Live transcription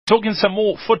Talking some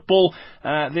more football,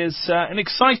 there's an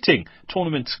exciting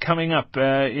tournament coming up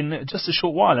in just a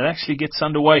short while. It actually gets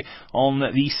underway on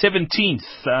the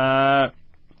 17th.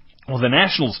 The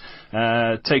Nationals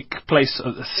take place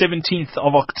 17th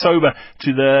of October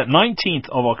to the 19th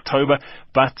of October,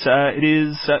 but it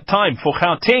is time for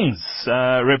Gauteng's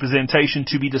representation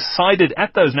to be decided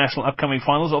at those national upcoming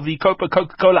finals of the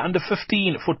Coca-Cola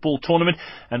Under-15 football tournament,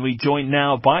 and we joined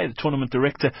now by the tournament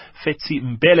director, Fetsi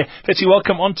Mbele. Fetsi,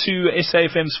 welcome on to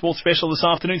SAFM Sports Special this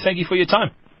afternoon. Thank you for your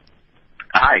time.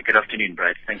 Hi, good afternoon,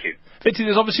 Brad. Thank you. Fetsi,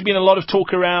 there's obviously been a lot of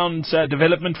talk around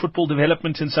football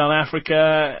development in South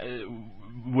Africa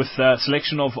with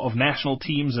selection of national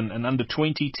teams and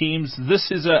under-20 teams. This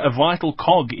is a vital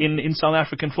cog in South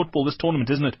African football, this tournament,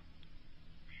 isn't it?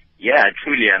 Yeah,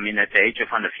 truly. I mean, at the age of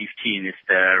under-15, it's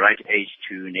the right age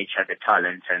to nurture the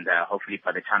talent, and hopefully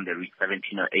by the time they reach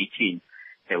 17 or 18,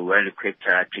 they're well equipped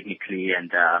technically and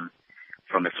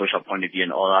from a social point of view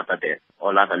and all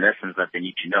other lessons that they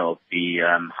need to know,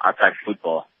 outside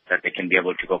football, that they can be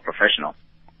able to go professional.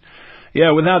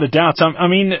 Yeah, without a doubt. I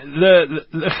mean, the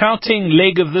Gauteng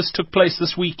leg of this took place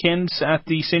this weekend at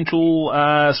the Central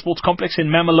Sports Complex in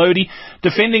Mamelodi.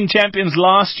 Defending champions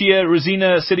last year,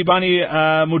 Rosina Sedibani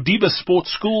Modiba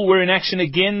Sports School, were in action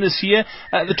again this year.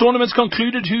 The tournament's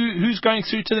concluded. Who's going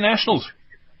through to the Nationals?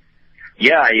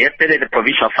 Yeah, yesterday the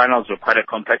provincial finals were quite a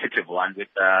competitive one with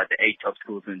the 8 top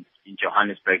schools in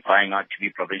Johannesburg vying out to be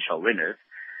provincial winners.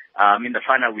 In the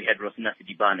final we had Rosina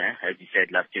Sedibane, as you said,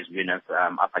 last year's winners,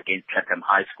 up against Clapham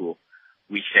High School,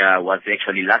 which was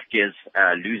actually last year's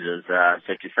losers,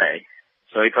 so to say.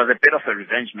 So it was a bit of a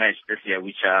revenge match this year,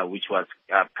 which was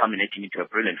culminating into a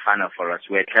brilliant final for us,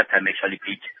 where Clapham actually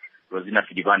beat Rosina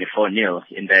Sedibane 4-0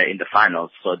 in the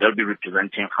finals. So they'll be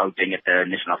representing Gauteng at the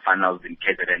national finals in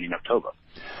KZN in October.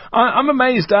 I'm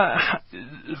amazed.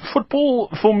 Football,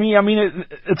 for me, I mean,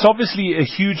 it's obviously a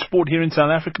huge sport here in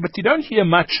South Africa, but you don't hear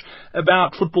much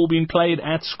about football being played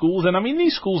at schools. And I mean,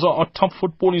 these schools are top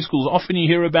footballing schools. Often you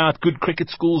hear about good cricket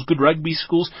schools, good rugby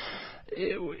schools.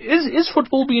 Is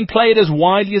football being played as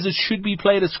widely as it should be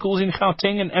played at schools in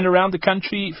Gauteng and around the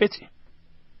country, Fetsi?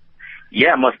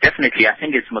 Yeah, most definitely. I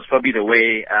think it's most probably the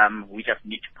way we just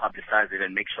need to publicize it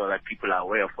and make sure that people are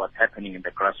aware of what's happening in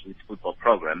the grassroots football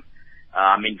program.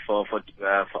 I mean, for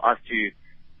us to,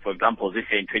 for example, this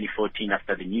year in 2014,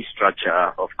 after the new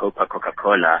structure of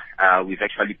Coca-Cola, we've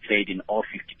actually played in all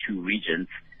 52 regions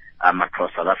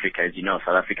across South Africa. As you know,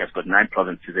 South Africa's got 9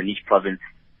 provinces, and each province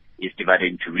is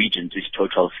divided into regions, which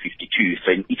totals 52.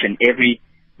 So in each and every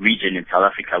region in South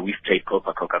Africa, we've played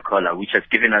Coca-Cola, which has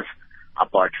given us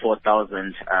about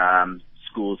 4,000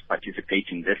 schools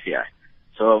participating this year.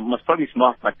 So most probably it's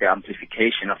more about the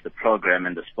amplification of the program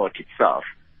and the sport itself,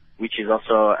 which is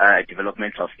also a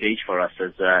developmental stage for us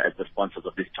as the sponsors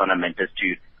of this tournament, as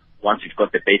to, once we've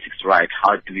got the basics right,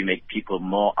 how do we make people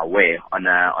more aware on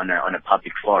a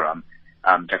public forum,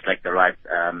 just like the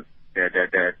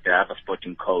other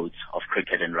sporting codes of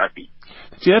cricket and rugby.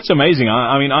 See, that's amazing.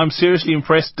 I mean, I'm seriously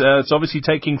impressed. It's obviously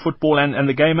taking football and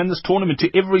the game and this tournament to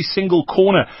every single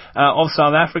corner of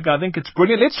South Africa. I think it's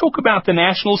brilliant. Let's talk about the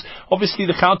Nationals. Obviously,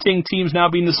 the Gauteng team's now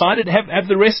been decided. Have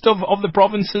the rest of the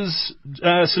provinces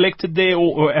selected there,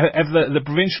 or have the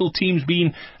provincial teams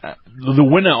been the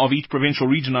winner of each provincial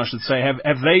region, I should say?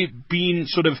 Have they been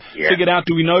sort of figured out?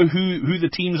 Do we know who the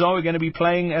teams are going to be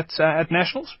playing at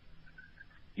Nationals?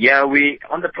 Yeah,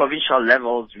 on the provincial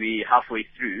levels, we halfway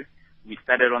through. We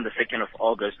started on the 2nd of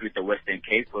August with the Western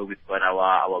Cape, where we've got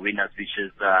our winners, which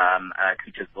is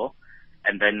Cootersville.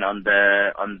 And then on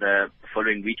the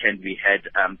following weekend, we had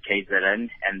KZN,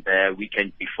 and the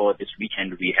weekend before this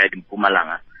weekend, we had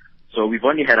Mpumalanga. So we've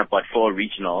only had about 4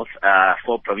 regionals,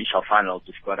 4 provincial finals.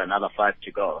 We've got another 5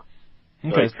 to go.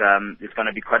 Okay. So it's going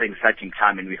to be quite an exciting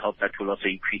time, and we hope that will also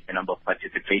increase the number of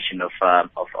participation of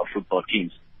football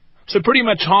teams. So pretty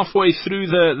much halfway through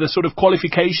the sort of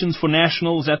qualifications for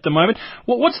nationals at the moment.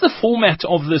 What's the format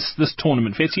of this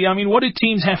tournament, Fetsi? I mean, what do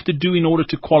teams have to do in order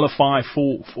to qualify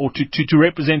for or to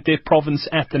represent their province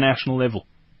at the national level?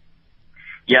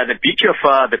 Yeah, the beauty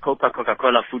of the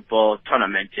Coca-Cola football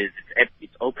tournament is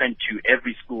it's open to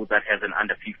every school that has an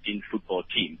under-15 football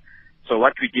team. So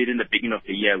what we did in the beginning of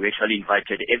the year, we actually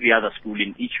invited every other school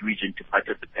in each region to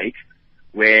participate,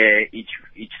 where each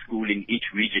school in each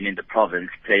region in the province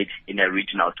played in a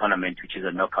regional tournament, which is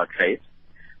a knockout phase.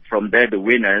 From there, the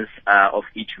winners of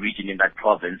each region in that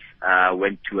province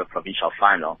went to a provincial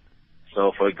final.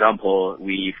 So, for example,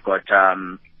 we've got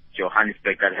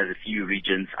Johannesburg that has a few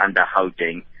regions under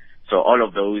Gauteng. So all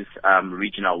of those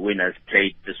regional winners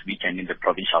played this weekend in the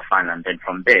provincial final. And then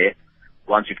from there,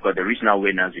 once we've got the regional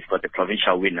winners, we've got the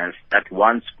provincial winners, that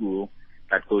one school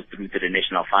that goes through to the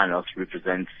national finals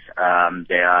represents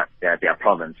their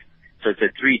province. So it's a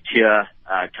 3-tier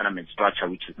tournament structure,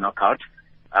 which is knockout,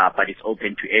 but it's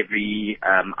open to every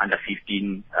under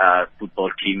 15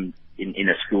 football team in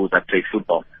a school that plays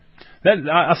football.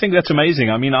 I think that's amazing.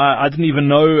 I mean, I didn't even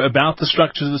know about the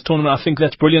structures of this tournament. I think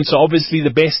that's brilliant. So obviously the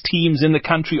best teams in the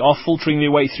country are filtering their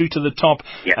way through to the top,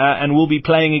 and will be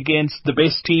playing against the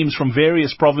best teams from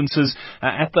various provinces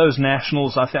at those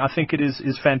nationals. I think it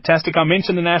is fantastic. I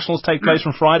mentioned the nationals take place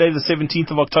from Friday the 17th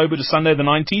of October to Sunday the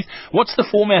 19th. What's the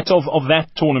format of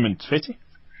that tournament, Fetsi?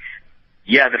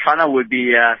 Yeah, the final will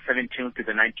be 17th to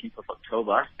the 19th of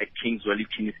October at Kings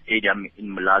Wellington Stadium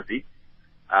in Malazi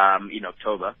in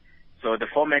October. So the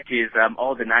format is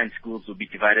all the 9 schools will be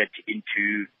divided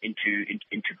into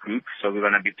groups. So we're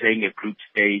going to be playing a group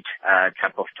stage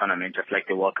type of tournament, just like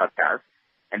the World Cup does.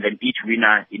 And then each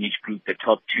winner in each group, the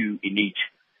top 2 in each,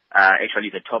 actually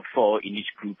the top 4 in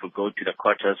each group will go to the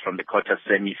quarters. From the quarters,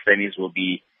 semis will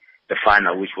be the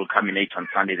final, which will culminate on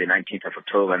Sunday the 19th of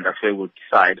October. And that's where we'll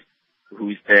decide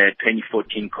who is the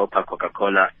 2014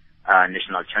 Coca-Cola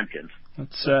national champions.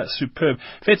 That's superb.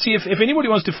 Fetsi, if anybody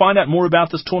wants to find out more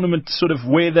about this tournament, sort of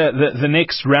where the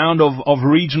next round of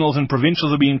regionals and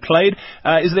provincials are being played,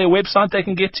 is there a website they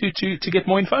can get to get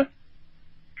more info?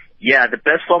 Yeah, the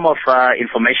best form of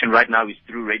information right now is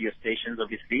through radio stations,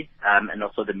 obviously, and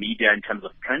also the media in terms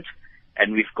of print.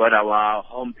 And we've got our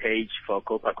homepage for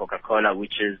Coca-Cola,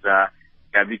 which is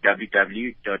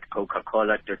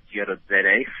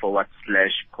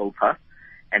www.coca-cola.co.za/Copa.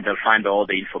 And they'll find all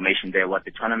the information there, what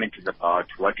the tournament is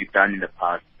about, what we've done in the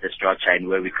past, the structure, and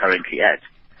where we're currently at.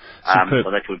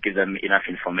 So that will give them enough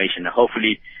information.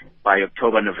 Hopefully, by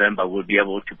October, November, we'll be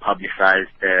able to publicize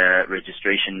the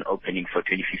registration opening for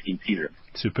 2015 season.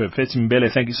 Superb. Fetsi Mbele,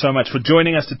 thank you so much for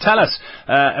joining us to tell us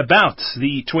about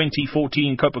the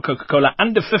 2014 Coca-Cola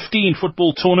Under-15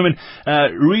 football tournament,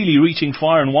 really reaching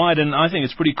far and wide, and I think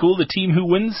it's pretty cool. The team who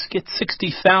wins gets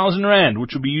 60,000 Rand,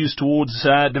 which will be used towards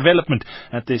development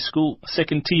at their school.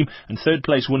 Second team and third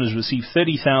place winners receive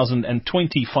 30,000 and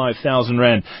 25,000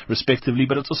 Rand, respectively,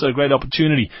 but it's also a great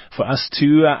opportunity for us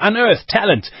to unearth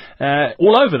talent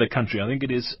all over the country. I think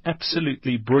it is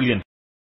absolutely brilliant.